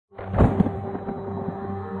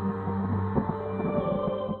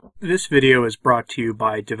This video is brought to you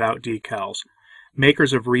by Devout Decals,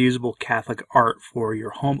 makers of reusable Catholic art for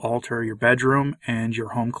your home altar, your bedroom, and your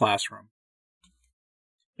home classroom.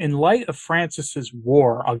 In light of Francis's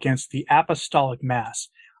war against the Apostolic Mass,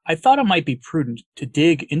 I thought it might be prudent to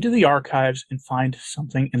dig into the archives and find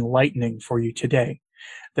something enlightening for you today.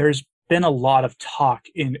 There's been a lot of talk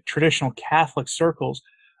in traditional Catholic circles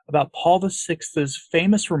about Paul VI's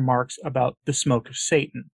famous remarks about the smoke of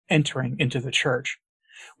Satan entering into the church.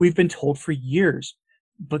 We've been told for years,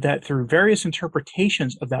 but that through various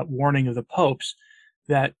interpretations of that warning of the popes,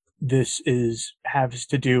 that this has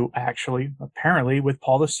to do actually, apparently, with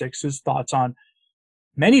Paul VI's thoughts on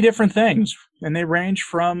many different things, and they range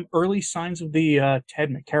from early signs of the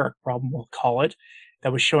Ted McCarrick problem, we'll call it,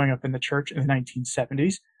 that was showing up in the church in the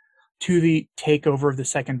 1970s, to the takeover of the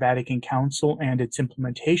Second Vatican Council and its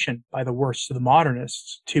implementation by the worst of the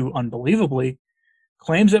modernists, to, unbelievably,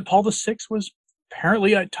 claims that Paul VI was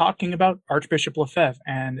apparently talking about Archbishop Lefebvre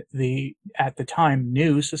and the, at the time,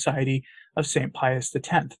 new Society of St. Pius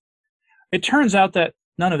X. It turns out that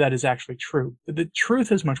none of that is actually true. The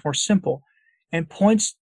truth is much more simple and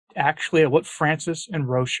points actually at what Francis and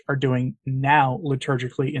Roche are doing now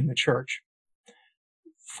liturgically in the church.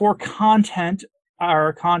 For context,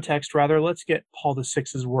 let's get Paul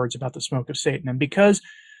VI's words about the smoke of Satan. And because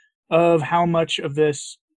of how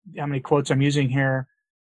many quotes I'm using here,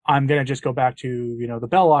 I'm going to just go back to, the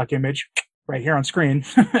Belloc image right here on screen,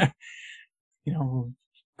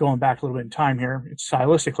 going back a little bit in time here, it's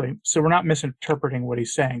stylistically. So we're not misinterpreting what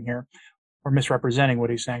he's saying here or misrepresenting what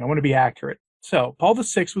he's saying. I want to be accurate. So Paul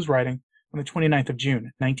VI was writing on the 29th of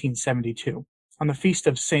June, 1972, on the feast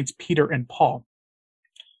of Saints Peter and Paul.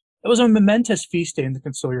 It was a momentous feast day in the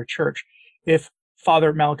conciliar church. If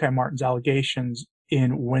Father Malachi Martin's allegations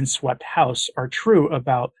in Windswept House are true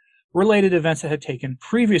about related events that had taken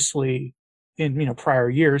previously in prior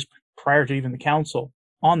years, prior to even the council,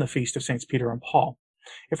 on the feast of Saints Peter and Paul,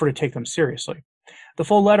 if we're to take them seriously. The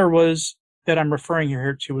full letter that I'm referring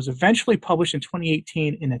here to was eventually published in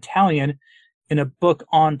 2018 in Italian in a book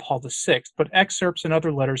on Paul VI, but excerpts and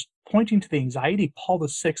other letters pointing to the anxiety Paul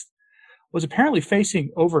VI was apparently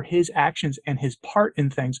facing over his actions and his part in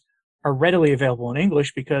things are readily available in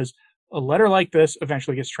English, because a letter like this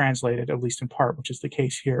eventually gets translated, at least in part, which is the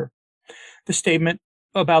case here. The statement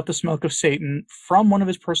about the smoke of Satan from one of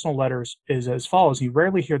his personal letters is as follows. You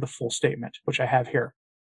rarely hear the full statement, which I have here.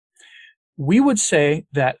 We would say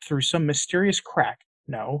that through some mysterious crack,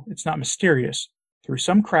 no, it's not mysterious, through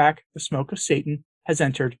some crack, the smoke of Satan has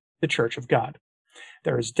entered the Church of God.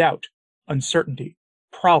 There is doubt, uncertainty,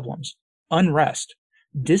 problems, unrest,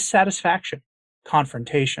 dissatisfaction,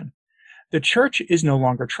 confrontation. The church is no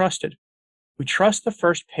longer trusted. We trust the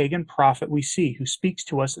first pagan prophet we see who speaks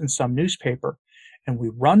to us in some newspaper, and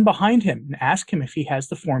we run behind him and ask him if he has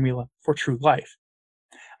the formula for true life.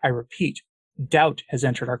 I repeat, doubt has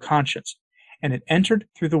entered our conscience, and it entered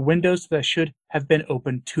through the windows that should have been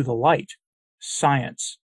opened to the light,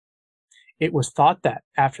 science. It was thought that,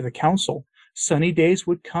 after the council, sunny days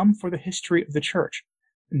would come for the history of the church.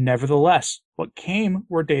 Nevertheless, what came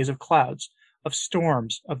were days of clouds, of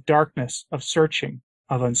storms, of darkness, of searching,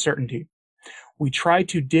 of uncertainty. We tried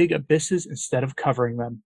to dig abysses instead of covering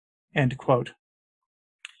them. End quote.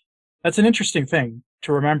 That's an interesting thing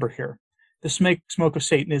to remember here. The smoke of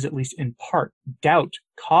Satan is, at least in part, doubt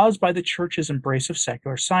caused by the church's embrace of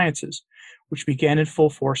secular sciences, which began in full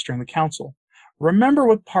force during the council. Remember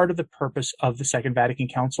what part of the purpose of the Second Vatican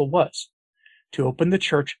Council was: to open the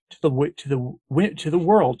church to the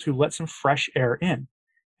world, to let some fresh air in.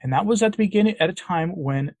 And that was at the beginning, at a time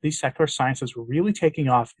when these secular sciences were really taking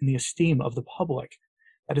off in the esteem of the public.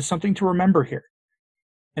 That is something to remember here.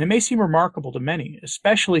 And it may seem remarkable to many,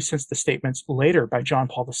 especially since the statements later by John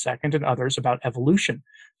Paul II and others about evolution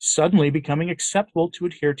suddenly becoming acceptable to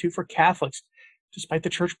adhere to for Catholics, despite the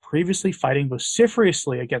church previously fighting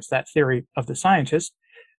vociferously against that theory of the scientists,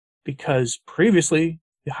 because previously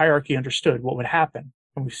the hierarchy understood what would happen.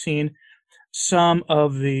 And we've seen some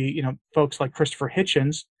of the folks like Christopher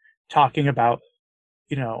Hitchens talking about,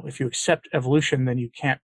 if you accept evolution, then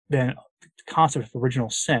then the concept of original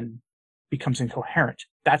sin becomes incoherent.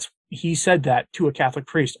 He said that to a Catholic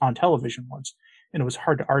priest on television once, and it was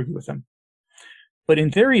hard to argue with him. But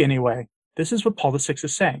in theory, anyway, this is what Paul VI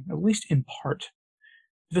is saying, at least in part.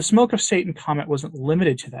 The smoke of Satan comment wasn't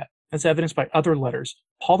limited to that, as evidenced by other letters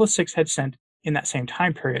Paul VI had sent in that same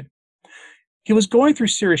time period. He was going through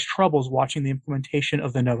serious troubles watching the implementation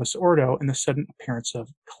of the Novus Ordo and the sudden appearance of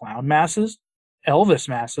clown masses, Elvis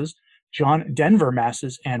masses, John Denver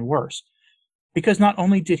masses, and worse. Because not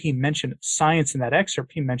only did he mention science in that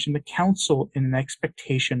excerpt, he mentioned the council in an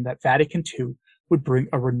expectation that Vatican II would bring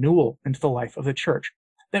a renewal into the life of the church,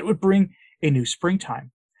 that would bring a new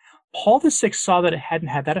springtime. Paul VI saw that it hadn't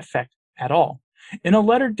had that effect at all. In a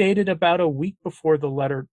letter dated about a week before the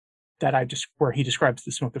letter where he describes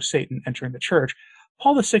the smoke of Satan entering the church,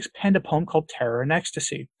 Paul VI penned a poem called Terror and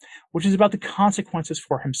Ecstasy, which is about the consequences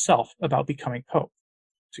for himself about becoming pope.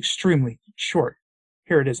 It's extremely short.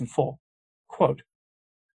 Here it is in full. Quote,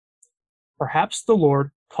 "Perhaps the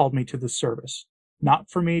Lord called me to the service, not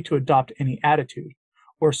for me to adopt any attitude,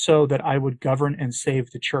 or so that I would govern and save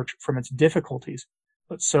the church from its difficulties,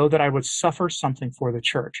 but so that I would suffer something for the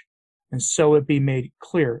church, and so it be made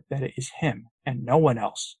clear that it is him, and no one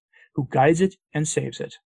else, who guides it and saves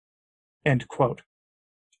it." End quote.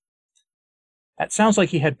 That sounds like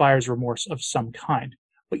he had buyer's remorse of some kind,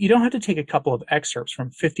 but you don't have to take a couple of excerpts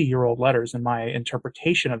from 50-year-old letters and my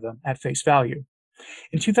interpretation of them at face value.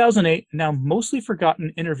 In 2008, a now mostly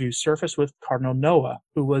forgotten interview surfaced with Cardinal Noah,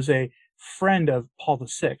 who was a friend of Paul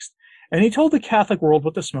VI, and he told the Catholic world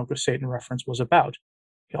what the smoke of Satan reference was about.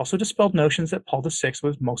 He also dispelled notions that Paul VI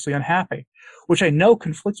was mostly unhappy, which I know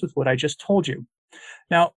conflicts with what I just told you.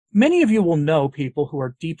 Now, many of you will know people who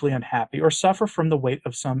are deeply unhappy or suffer from the weight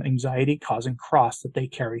of some anxiety-causing cross that they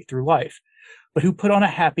carry through life, but who put on a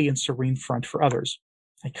happy and serene front for others.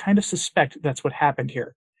 I kind of suspect that's what happened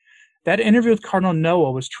here. That interview with Cardinal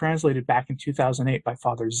Noah was translated back in 2008 by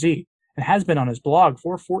Father Z and has been on his blog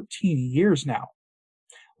for 14 years now.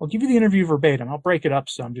 I'll give you the interview verbatim. I'll break it up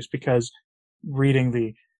some just because reading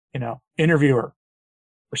the, interviewer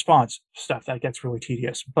response stuff, that gets really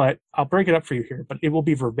tedious, but I'll break it up for you here, but it will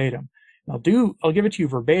be verbatim. And I'll give it to you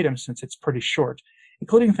verbatim since it's pretty short,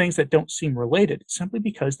 including things that don't seem related, simply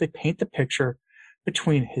because they paint the picture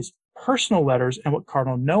between his personal letters and what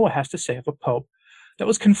Cardinal Noah has to say of a pope that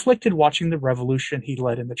was conflicted watching the revolution he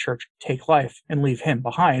led in the church take life and leave him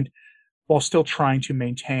behind, while still trying to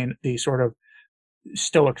maintain the sort of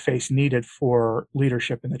stoic face needed for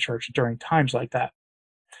leadership in the church during times like that.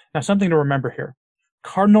 Now, something to remember here.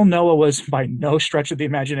 Cardinal Noah was by no stretch of the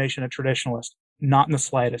imagination a traditionalist, not in the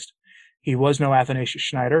slightest. He was no Athanasius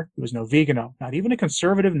Schneider. He was no Vigano, not even a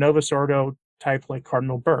conservative Novus Ordo type like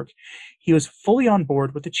Cardinal Burke. He was fully on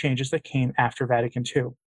board with the changes that came after Vatican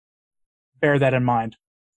II. Bear that in mind.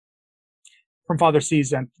 From Father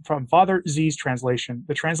Z's translation,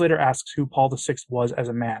 the translator asks who Paul VI was as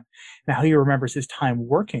a man, and how he remembers his time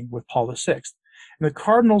working with Paul VI. And the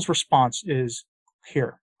Cardinal's response is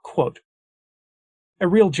here, quote, "A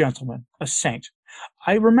real gentleman, a saint.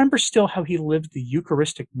 I remember still how he lived the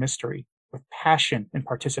Eucharistic mystery with passion and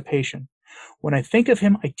participation. When I think of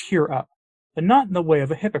him, I tear up, but not in the way of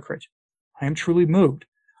a hypocrite. I am truly moved.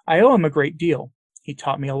 I owe him a great deal. He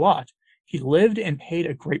taught me a lot. He lived and paid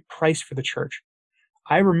a great price for the church.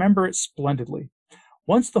 I remember it splendidly.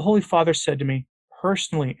 Once the Holy Father said to me,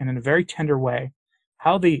 personally and in a very tender way,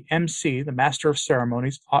 how the MC, the Master of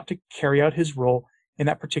Ceremonies, ought to carry out his role in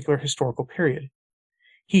that particular historical period.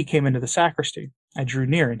 He came into the sacristy. I drew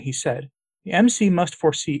near, and he said, the MC must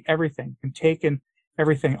foresee everything and take in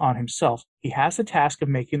everything on himself. He has the task of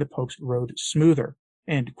making the Pope's road smoother."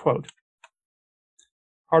 End quote.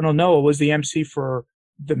 Cardinal Noah was the MC for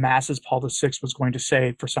the masses Paul VI was going to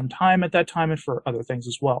say for some time at that time and for other things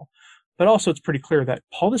as well. But also it's pretty clear that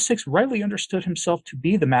Paul VI rightly understood himself to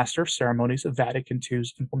be the master of ceremonies of Vatican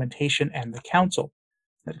II's implementation and the council.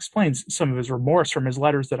 That explains some of his remorse from his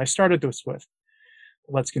letters that I started this with.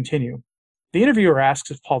 Let's continue. The interviewer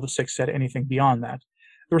asks if Paul VI said anything beyond that.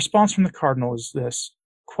 The response from the Cardinal is this,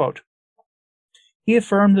 quote, "He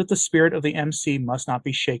affirmed that the spirit of the MC must not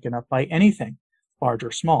be shaken up by anything, large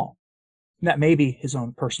or small. That may be his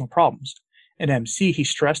own personal problems. An MC, he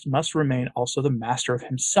stressed, must remain also the master of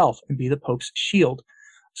himself and be the Pope's shield,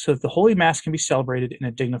 so that the Holy Mass can be celebrated in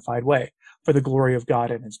a dignified way for the glory of God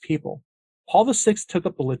and his people. Paul VI took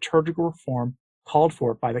up the liturgical reform called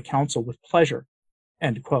for by the Council with pleasure."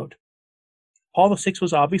 End quote. Paul VI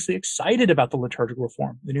was obviously excited about the liturgical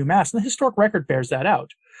reform, the new Mass, and the historic record bears that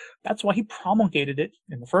out. That's why he promulgated it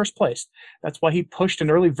in the first place. That's why he pushed an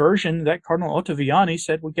early version that Cardinal Ottaviani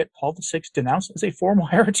said would get Paul VI denounced as a formal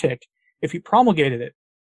heretic if he promulgated it.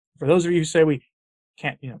 For those of you who say we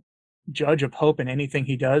can't, judge a pope in anything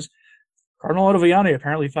he does, Cardinal Ottaviani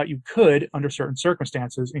apparently thought you could under certain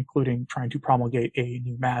circumstances, including trying to promulgate a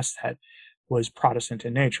new Mass that was Protestant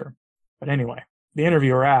in nature. But anyway, the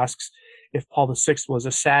interviewer asks if Paul VI was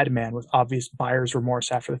a sad man with obvious buyer's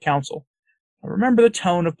remorse after the council. Now remember the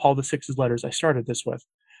tone of Paul VI's letters I started this with.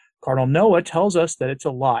 Cardinal Noah tells us that it's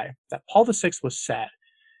a lie, that Paul VI was sad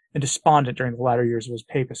and despondent during the latter years of his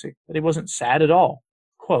papacy, that he wasn't sad at all.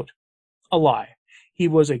 Quote, "A lie. He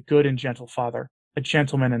was a good and gentle father, a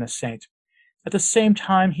gentleman and a saint. At the same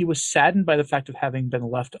time, he was saddened by the fact of having been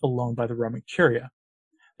left alone by the Roman Curia.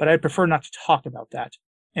 But I'd prefer not to talk about that.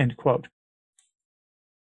 End quote.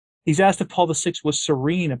 He's asked if Paul VI was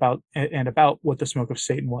serene about what the smoke of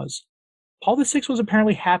Satan was. Paul VI was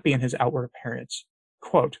apparently happy in his outward appearance.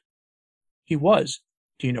 Quote, he was.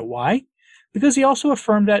 Do you know why? Because he also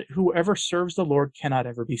affirmed that whoever serves the Lord cannot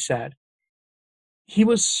ever be sad. He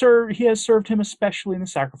has served him especially in the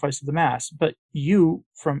sacrifice of the Mass, but you,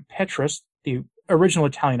 from Petrus, the original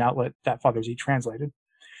Italian outlet that Father Z translated,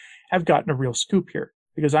 have gotten a real scoop here,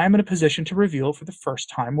 because I am in a position to reveal for the first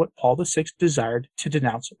time what Paul VI desired to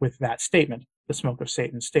denounce with that statement, the smoke of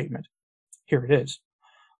Satan statement. Here it is.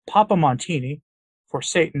 Papa Montini, for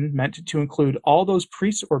Satan, meant to include all those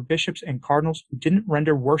priests or bishops and cardinals who didn't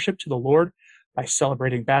render worship to the Lord by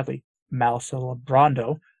celebrating badly, mal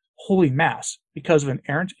celebrando, Holy Mass, because of an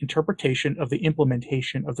errant interpretation of the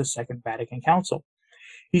implementation of the Second Vatican Council.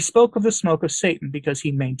 He spoke of the smoke of Satan because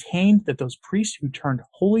he maintained that those priests who turned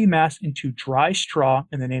Holy Mass into dry straw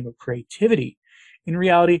in the name of creativity, in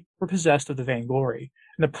reality were possessed of the vainglory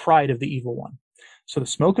and the pride of the evil one. So the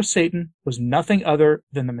smoke of Satan was nothing other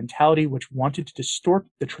than the mentality which wanted to distort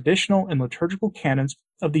the traditional and liturgical canons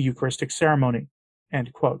of the Eucharistic ceremony.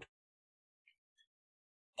 End quote.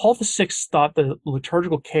 Paul VI thought the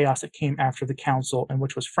liturgical chaos that came after the council, and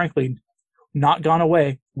which was frankly not gone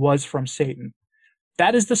away, was from Satan.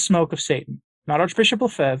 That is the smoke of Satan, not Archbishop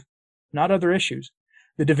Lefebvre, not other issues.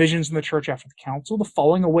 The divisions in the church after the council, the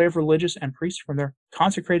falling away of religious and priests from their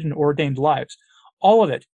consecrated and ordained lives, all of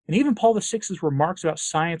it, and even Paul VI's remarks about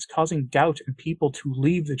science causing doubt and people to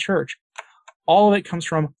leave the church, all of it comes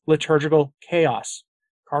from liturgical chaos.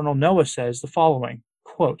 Cardinal Noah says the following,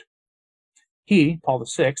 quote, he, Paul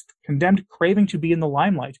VI, condemned craving to be in the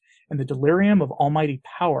limelight and the delirium of almighty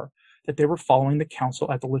power, that they were following the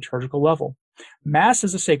council at the liturgical level. Mass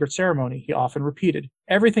is a sacred ceremony, he often repeated.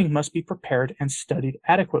 Everything must be prepared and studied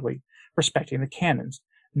adequately, respecting the canons.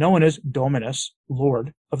 No one is Dominus,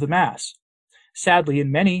 Lord of the Mass. Sadly,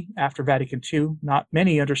 in many, after Vatican II, not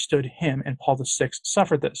many understood him, and Paul VI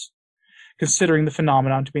suffered this, considering the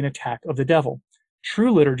phenomenon to be an attack of the devil.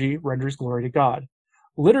 True liturgy renders glory to God.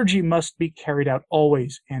 Liturgy must be carried out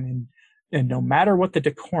always, and no matter what the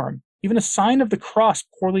decorum. Even a sign of the cross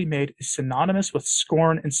poorly made is synonymous with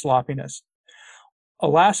scorn and sloppiness.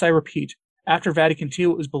 Alas, I repeat, after Vatican II,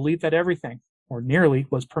 it was believed that everything, or nearly,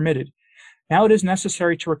 was permitted. Now it is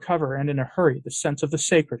necessary to recover, and in a hurry, the sense of the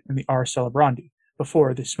sacred in the Ars Celebrandi,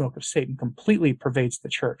 before the smoke of Satan completely pervades the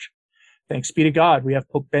church. Thanks be to God, we have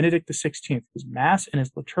Pope Benedict XVI, whose Mass and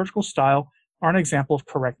his liturgical style are an example of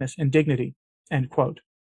correctness and dignity. End quote.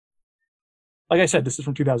 Like I said, this is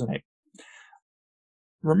from 2008.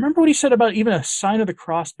 Remember what he said about even a sign of the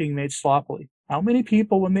cross being made sloppily. How many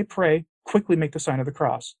people, when they pray, quickly make the sign of the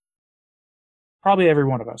cross? Probably every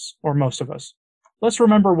one of us, or most of us. Let's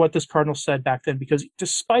remember what this cardinal said back then, because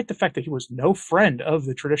despite the fact that he was no friend of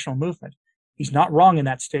the traditional movement, he's not wrong in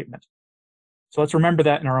that statement. So let's remember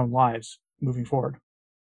that in our own lives moving forward.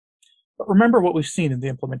 But remember what we've seen in the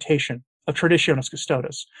implementation of Traditionis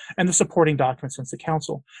Custodes and the supporting documents since the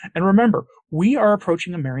council. And remember, we are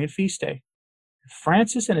approaching a Marian feast day.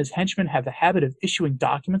 Francis and his henchmen have the habit of issuing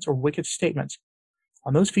documents or wicked statements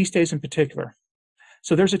on those feast days in particular.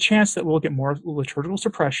 So there's a chance that we'll get more liturgical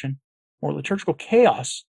suppression, more liturgical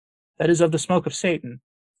chaos, that is of the smoke of Satan,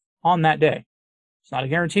 on that day. It's not a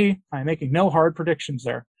guarantee. I am making no hard predictions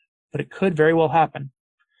there, but it could very well happen.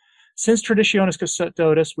 Since Traditionis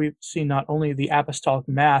Custodes, we've seen not only the apostolic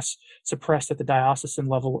mass suppressed at the diocesan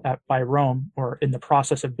level by Rome, or in the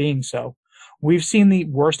process of being so, we've seen the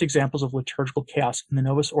worst examples of liturgical chaos in the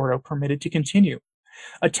Novus Ordo permitted to continue.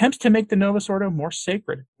 Attempts to make the Novus Ordo more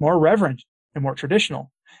sacred, more reverent, and more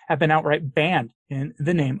traditional have been outright banned in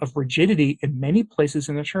the name of rigidity in many places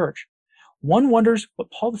in the church. One wonders what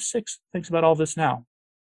Paul VI thinks about all this now.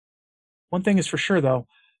 One thing is for sure, though,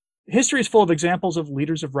 history is full of examples of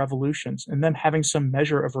leaders of revolutions and them having some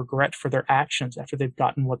measure of regret for their actions after they've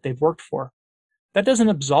gotten what they've worked for. That doesn't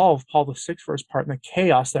absolve Paul VI for his part in the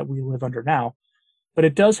chaos that we live under now, but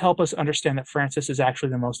it does help us understand that Francis is actually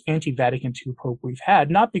the most anti-Vatican II pope we've had,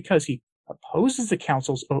 not because he opposes the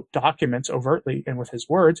council's documents overtly and with his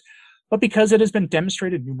words, but because it has been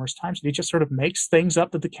demonstrated numerous times that he just sort of makes things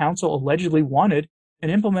up that the council allegedly wanted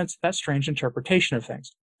and implements that strange interpretation of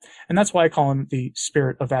things. And that's why I call him the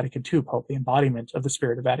spirit of Vatican II pope, the embodiment of the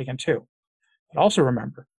spirit of Vatican II. But also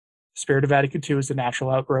remember, the spirit of Vatican II is the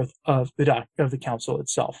natural outgrowth of the council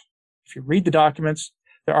itself. If you read the documents,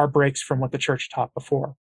 there are breaks from what the church taught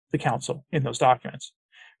before the council in those documents.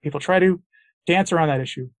 People try to dance around that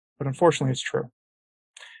issue, but unfortunately it's true.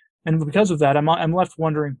 And because of that, I'm left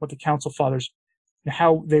wondering what the Council Fathers,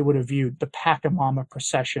 how they would have viewed the Pachamama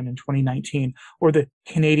procession in 2019, or the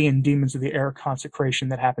Canadian Demons of the Air consecration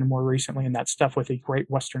that happened more recently, and that stuff with the Great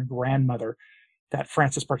Western Grandmother that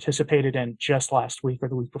Francis participated in just last week or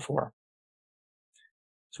the week before.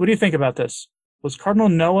 So what do you think about this? Was Cardinal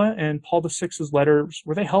Noah and Paul VI's letters,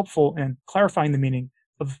 were they helpful in clarifying the meaning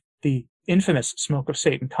of the infamous smoke of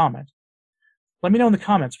Satan comment? Let me know in the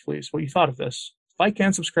comments, please, what you thought of this. Like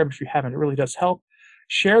and subscribe if you haven't. It really does help.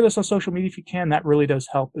 Share this on social media if you can. That really does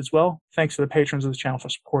help as well. Thanks to the patrons of this channel for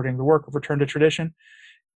supporting the work of Return to Tradition.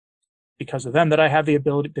 Because of them that I have the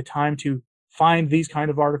ability, the time to find these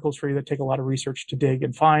kind of articles for you that take a lot of research to dig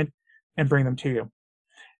and find and bring them to you.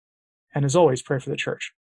 And as always, pray for the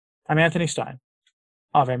church. I'm Anthony Stine.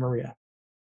 Ave Maria.